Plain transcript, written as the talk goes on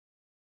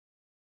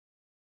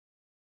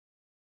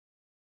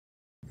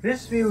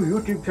RizView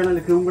YouTube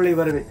சேனலுக்கு உங்களை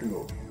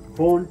வரவேற்கிறோம்.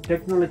 போன்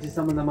டெக்னாலஜி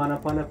சம்பந்தமான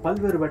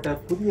பல்வேறுபட்ட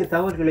புதிய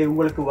தகவல்களை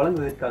உங்களுக்கு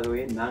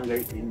வழங்குவதற்காகவே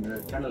நாங்கள் இந்த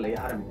சேனலை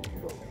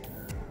ஆரம்பிக்கிறோம்.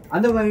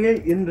 அந்த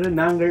வகையில் இன்று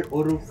நாங்கள்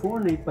ஒரு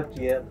போனை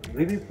பற்றிய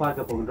ரிவ்யூ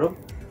பார்க்க போகின்றோம்.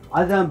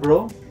 அதுதான் ப்ரோ,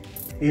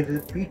 இது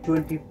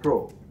P20 Pro.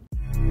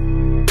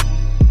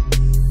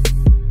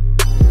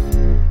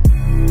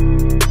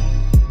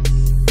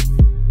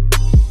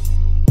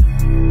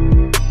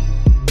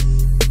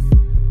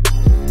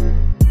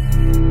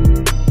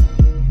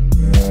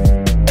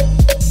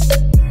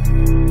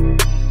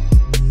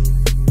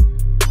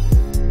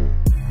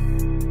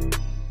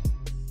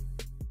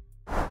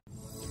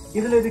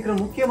 இதில் இருக்கிற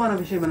முக்கியமான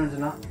விஷயம்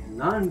என்னன்னா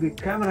 4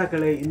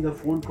 கேமராக்களை இந்த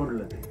போன்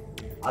கொண்டுள்ளது.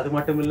 அது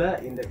மட்டும் இல்ல,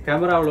 இந்த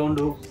கேமராவில்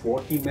ஒன்று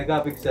 40 மெகா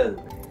பிக்சல்.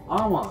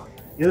 ஆமா,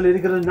 இதுல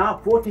இருக்கிறது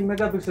 40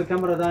 மெகா பிக்சல்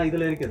கேமரா தான்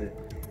இதுல இருக்குது.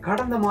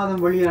 கடந்த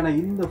மாதம் வெளியான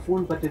இந்த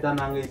போன் பற்றி தான்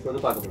நாங்க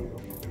இப்போது பார்க்க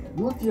போகிறோம்.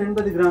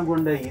 180 கிராம்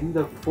கொண்ட இந்த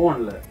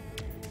போன்ல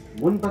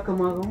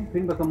முன்பக்கமாகவும்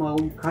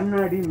பின்பக்கமாகவும்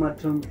கண்ணாடி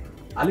மற்றும்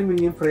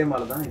அலுமினியம்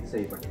ஃப்ரேமால தான் இது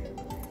செய்யப்பட்டது.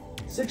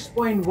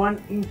 6.1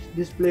 இன்ச்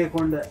டிஸ்பிளே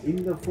கொண்ட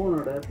இந்த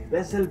போனோட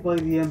பெசல்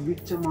பகுதியை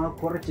மிச்சமாக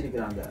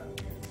குறைச்சிருக்கிறாங்க.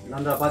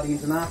 நன்றா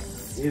பார்த்தீங்கன்னா,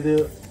 இது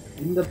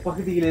இந்த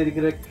பகுதியில்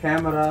இருக்கிற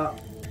கேமரா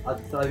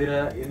அது தவிர,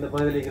 இந்த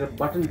பகுதியில் இருக்கிற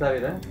பட்டன்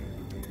தவிர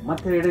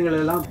மற்ற இடங்கள்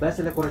எல்லாம்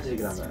பெசலை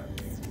குறைச்சிருக்கிறாங்க.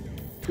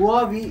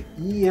 Huawei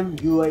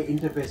EMUI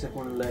இன்டர்ஃபேஸை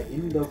கொண்டுள்ள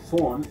இந்த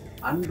போன்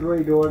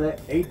ஆண்ட்ராய்டோட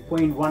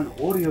 8.1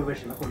 ஓரியோ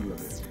வெர்ஷனை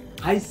கொண்டுள்ளது.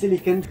 ஹை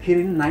சிலிக்கன்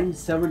கிரின்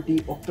 970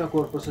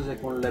 ஒக்டா-கோர்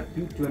ப்ரோசஸர் கொண்ட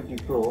P20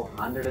 Pro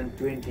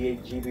 128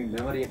 GB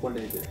மெமரியை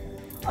கொண்டிருக்கு.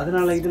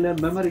 அதனால இதுல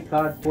மெமரி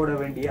கார்டு போட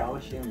வேண்டிய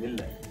அவசியம்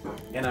இல்லை.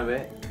 எனவே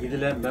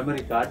இதுல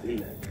மெமரி கார்டு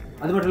இல்லை.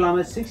 அது மட்டும்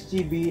இல்லாமல் 6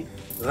 GB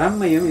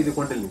ரம்மையும் இது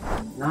கொண்டிருக்கு.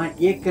 நான்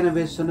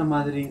ஏற்கனவே சொன்ன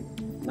மாதிரி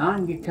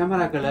 4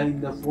 கேமராக்களை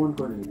இந்த போன்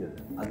கொண்டிருக்கிறது.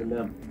 அதுல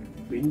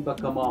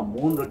பின்பக்கமா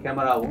 3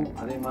 கேமராவும்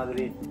அதே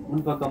மாதிரி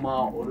முன்பக்கமா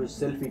ஒரு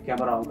செல்ஃபி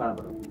கேமராவும்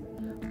காணப்படும்.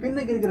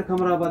 பின்னுக்கு இருக்கிற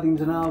கேமரா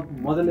பார்த்தீங்கன்னா,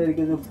 முதல்ல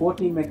இருக்கிறது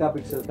 40 மெகா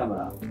பிக்சல்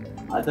கேமரா,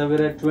 அது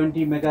தவிர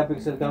 20 மெகா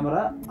பிக்சல்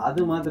கேமரா, அது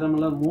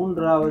மாத்திரமல்ல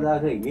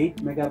மூன்றாவதாக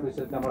 8 மெகா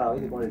பிக்சல் கேமராவை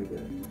இது கொண்டு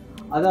இருக்குது.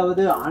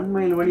 அதாவது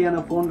அண்மையில் வெளியான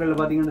போன்கள்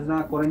பார்த்தீங்கன்னா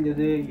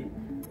குறைஞ்சது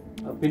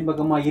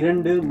பின்பக்கமாக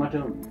 2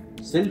 மற்றும்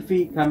செல்ஃபி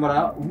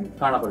கேமராவும்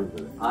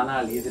காணப்படுகிறது.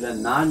 ஆனால் இதில்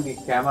 4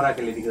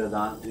 கேமராக்கள் இருக்கிறது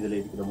தான் இதில்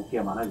இருக்கிற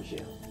முக்கியமான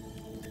விஷயம்.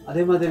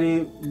 அதே மாதிரி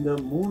இந்த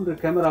 3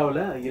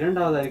 கேமராவில்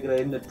இரண்டாவதாக இருக்கிற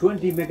இந்த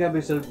 20 mega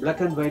pixel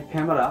black and white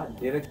camera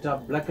டைரக்டா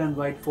பிளாக் அண்ட்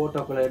ஒயிட்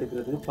போட்டோக்களை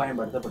எடுக்கிறதுக்கு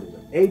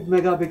பயன்படுத்தப்படுகிறது. 8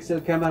 மெகா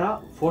பிக்சல் கேமரா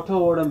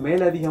போட்டோவோட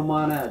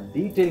மேலதிகமான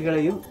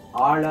டீட்டெயில்களையும்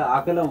ஆழ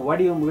அகலம்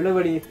வடிவம்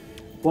இளவடி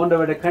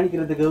போன்றவற்றை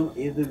கணிக்கிறதுக்கும்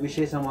இது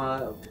விசேஷமாக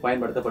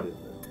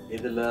பயன்படுத்தப்படுகிறது.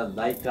 இதில்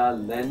லைக்கா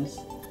லென்ஸ்,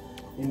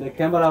 இந்த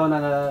கேமராவை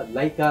நாங்கள்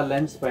லைக்கா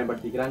லென்ஸ்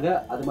பயன்படுத்திக்கிறாங்க.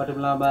 அது மட்டும்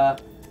இல்லாமல்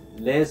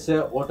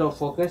laser auto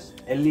focus,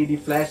 LED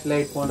flash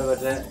light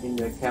போன்றவற்றை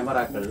இந்த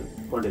கேமராக்கள்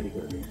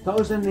கொண்டிருக்கிறது.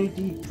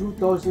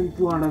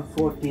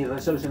 1080x2240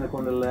 ரெசல்யூஷனை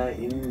கொண்டுள்ள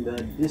இந்த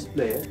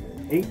டிஸ்பிளே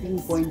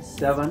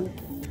 18.7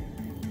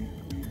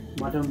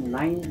 மற்றும்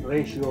 9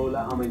 ரேஷியோவில்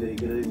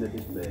அமைந்திருக்கிறது. இந்த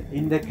டிஸ்பிளே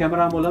இந்த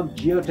கேமரா மூலம்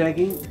Jio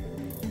taking,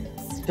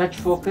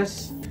 touch focus,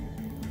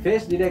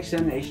 face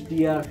detection,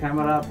 HDR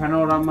camera,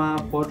 Panorama,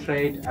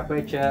 portrait,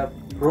 aperture,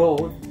 bro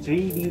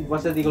 3D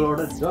வசதிகளோட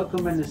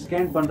document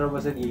scan பண்ற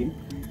வசதியும்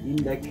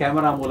இந்த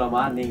கேமரா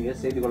மூலமா நீங்க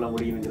செய்து கொள்ள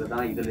முடியுங்கிறது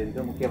தான் இதில் இருக்க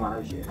முக்கியமான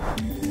விஷயம்.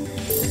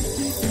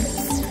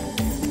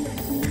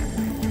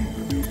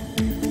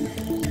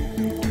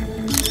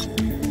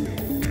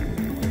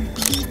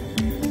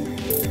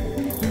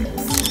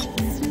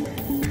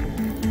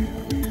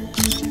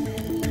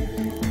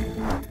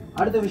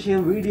 அடுத்த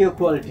விஷயம் video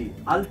quality.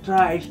 Ultra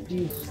HD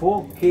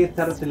 4K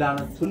தரத்திலான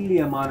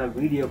துல்லியமான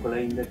வீடியோக்களை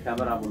இந்த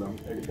கேமரா மூலம்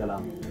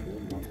எடுக்கலாம் என்பது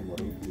மற்றும்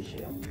ஒரு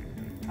விஷயம்.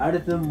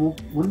 அடுத்து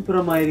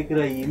முன்புறமாக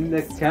இருக்கிற இந்த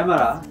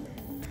கேமரா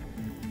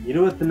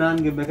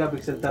 24 மெகா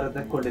பிக்சல்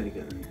தரத்தை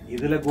கொண்டிருக்கிறது.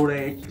 இதுல கூட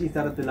HD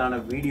தரத்திலான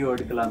வீடியோ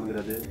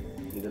எடுக்கலாம்ங்கிறது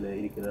இதுல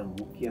இருக்கிற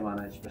முக்கியமான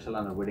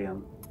ஸ்பெஷலான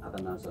விடயம். அதை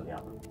நான்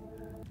சொல்லியாகும்.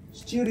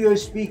 Stereo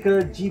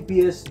speaker,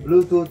 GPS,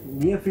 Bluetooth,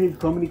 near field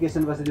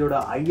communication வசதியோட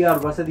IR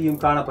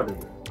வசதியும்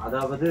காணப்படுது.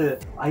 அதாவது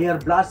IR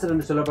பிளாஸ்டர்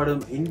என்று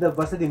சொல்லப்படும் இந்த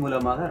வசதி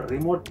மூலமாக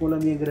ரிமோட்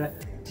மூலம் இயங்குகிற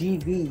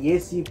TV,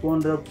 AC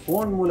போன்ற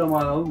போன்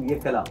மூலமாகவும்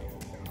இயக்கலாம்.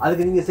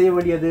 அதுக்கு நீங்க செய்ய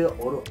வேண்டியது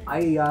ஒரு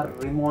IR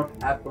ரிமோட்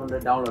ஆப் ஒன்று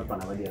டவுன்லோட்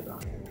பண்ண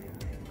வேண்டியதுதான்.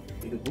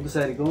 இது புதுசா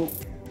இருக்கும்,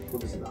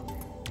 புதுசுதான்.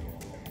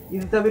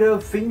 இது தவிர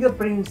ஃபிங்கர்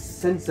பிரிண்ட்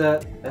சென்சர்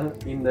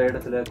இந்த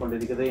இடத்துல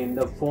கொண்டிருக்கிறது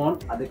இந்த போன்.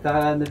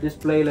 அதுக்காக அந்த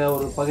டிஸ்பிளேல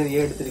ஒரு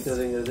பகுதியை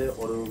எடுத்திருக்கிறதுங்கிறது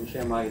ஒரு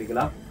விஷயமா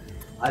இருக்கலாம்.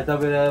 அது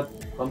தவிர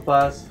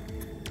கம்பாஸ்,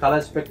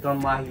 கலர்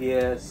ஸ்பெக்ட்ரம் ஆகிய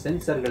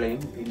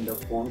சென்சர்களையும் இந்த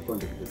போன்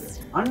கொண்டிருக்கிறது.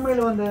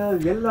 அண்மையில் வந்து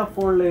எல்லா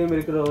போன்லையும்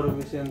இருக்கிற ஒரு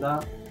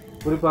விஷயம்தான்,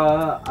 குறிப்பாக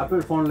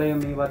ஆப்பிள்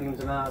ஃபோன்லையும் நீங்கள்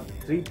பார்த்தீங்கன்னா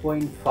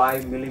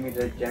 3.5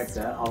 மில்லிமீட்டர்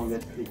ஜாக்கை அவங்க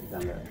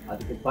எடுத்துக்கிட்டாங்க.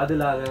 அதுக்கு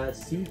பதிலாக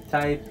C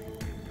டைப்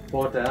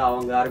போர்ட்டை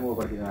அவங்க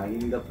அறிமுகப்படுத்திக்கிறாங்க.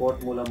 இந்த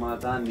போர்ட் மூலமாக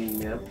தான்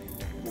நீங்கள்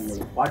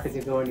உங்களுக்கு பாட்டு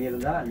கேட்க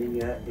வேண்டியிருந்தால்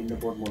நீங்கள் இந்த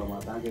போர்ட்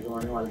மூலமாக தான் கேட்க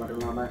வேண்டியும். அது மட்டும்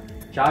இல்லாமல்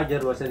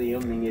சார்ஜர்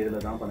வசதியும் நீங்கள்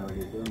இதில் தான் பண்ண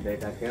வேண்டியிருக்கும்.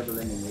 டேட்டா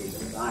கேபிளை நீங்கள்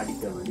இதில் தான்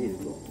அடிக்க வேண்டி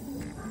இருக்கும்.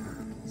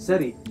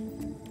 சரி,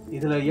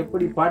 இதுல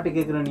எப்படி பாட்டு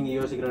கேட்குற நீங்க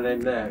யோசிக்கிற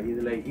டைம்ல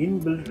இதுல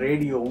இன்பில்ட்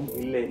ரேடியோவும்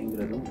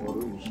இல்லைங்கிறதும்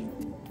ஒரு விஷயம்.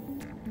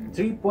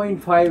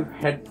 3.5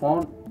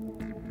 ஹெட்ஃபோன்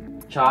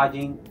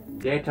சார்ஜிங்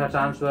டேட்டா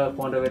டிரான்ஸ்ஃபர்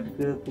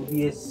போன்றவற்றுக்கு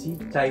புதிய சி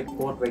டைப்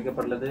போர்ட்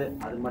வைக்கப்பட்டுள்ளது.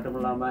 அது மட்டும்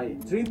இல்லாமல்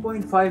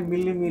 3.5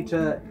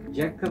 மில்லிமீட்டர்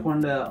ஜெக்கை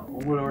கொண்ட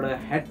உங்களோட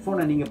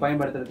ஹெட்ஃபோனை நீங்கள்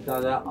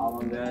பயன்படுத்துறதுக்காக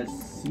அவங்க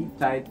சி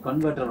டைப்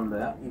கன்வெர்ட்டரோட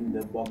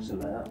இந்த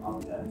பாக்ஸில்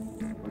அவங்க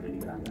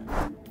கொண்டிருக்கிறாங்க.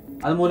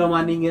 அது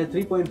மூலமாக நீங்கள்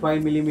 3.5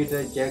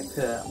 மில்லிமீட்டர்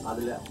ஜெக்கை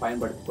அதில்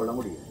பயன்படுத்தி கொள்ள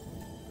முடியும்.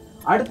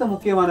 அடுத்த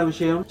முக்கியமான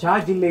விஷயம்,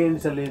 சார்ஜ்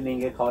இல்லைன்னு சொல்லி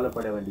நீங்கள்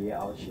கவலைப்பட வேண்டிய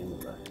அவசியம்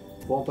இல்லை.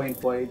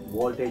 4.5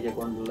 வோல்டேஜை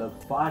கொண்டுள்ள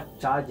ஃபாஸ்ட்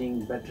சார்ஜிங்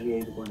பேட்டரியை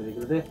இது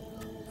கொண்டிருக்கிறது.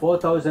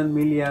 4000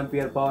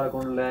 mAh பவரை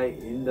கொண்டுள்ள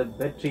இந்த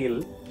பேட்டரியில்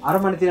அரை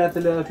மணி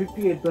நேரத்தில்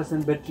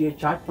 58% பேட்டரியை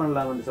சார்ஜ்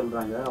பண்ணலாம்னு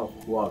சொல்கிறாங்க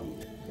Huawei.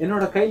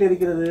 என்னோட கையில்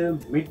இருக்கிறது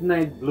மிட்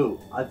நைட் ப்ளூ,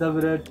 அது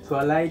தவிர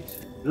ட்வலைட்,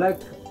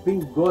 பிளாக்,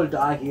 பிங்க், கோல்ட்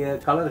ஆகிய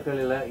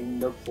கலர்களில்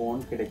இந்த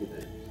ஃபோன் கிடைக்குது.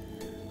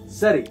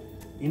 சரி,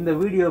 இந்த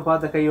வீடியோ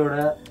பார்த்த கையோட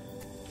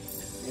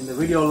இந்த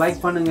வீடியோ லைக்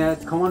பண்ணுங்க,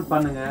 கமெண்ட்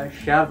பண்ணுங்க,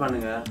 ஷேர்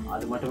பண்ணுங்க.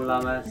 அது மட்டும்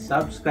இல்லாமல்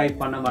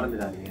சப்ஸ்கிரைப் பண்ண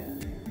மறந்துடாதீங்க.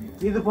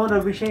 இது போன்ற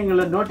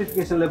விஷயங்களை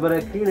நோட்டிஃபிகேஷன்ல பெற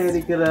கீழே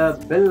இருக்கிற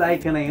பெல்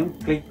ஐக்கனையும்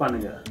கிளிக்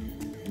பண்ணுங்க.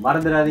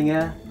 மறந்துடாதீங்க,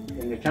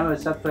 எங்க சேனலை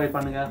சப்ஸ்கிரைப்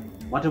பண்ணுங்க.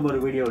 மற்றும் ஒரு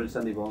வீடியோவில்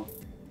சந்திப்போம்.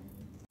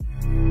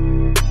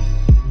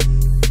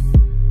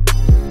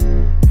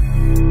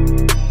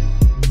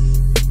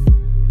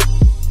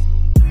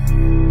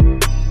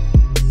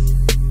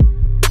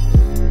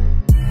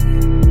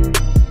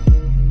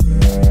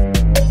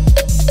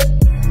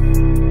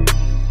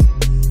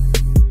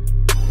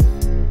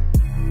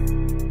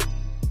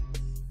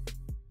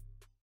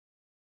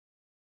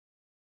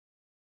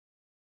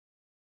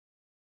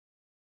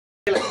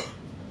 Like